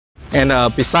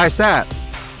And besides that,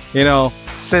 you know,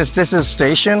 since this is a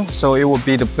station, so it would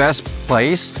be the best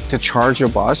place to charge your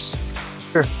bus.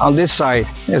 Here on this side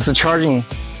is the charging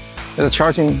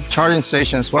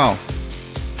station as well.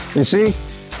 You see,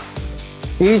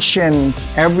 each and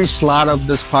every slot of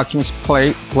this parking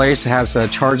place has a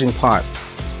charging port.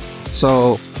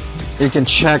 So you can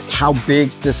check how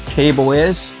big this cable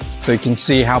is, so you can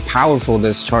see how powerful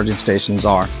these charging stations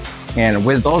are. And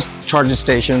with those charging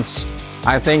stations,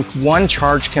 I think one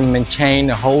charge can maintain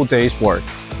a whole day's work.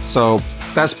 So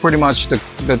that's pretty much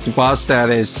the bus that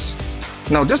is,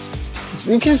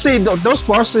 you can see those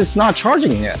buses not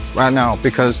charging yet right now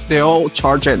because they all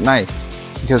charge at night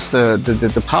because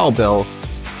the power bill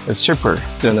is cheaper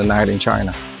during the night in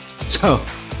China. So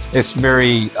it's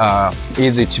very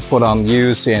easy to put on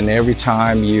use, and every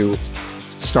time you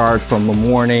start from the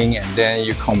morning and then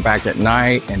you come back at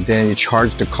night and then you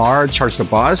charge the car, charge the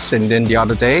bus, and then the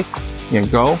other day you can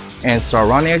go and start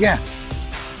running again.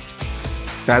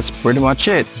 That's pretty much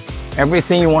it.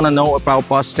 Everything you want to know about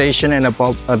bus station and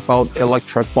about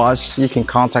electric bus, you can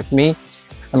contact me.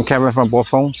 I'm Kevin from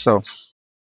Bofeng. So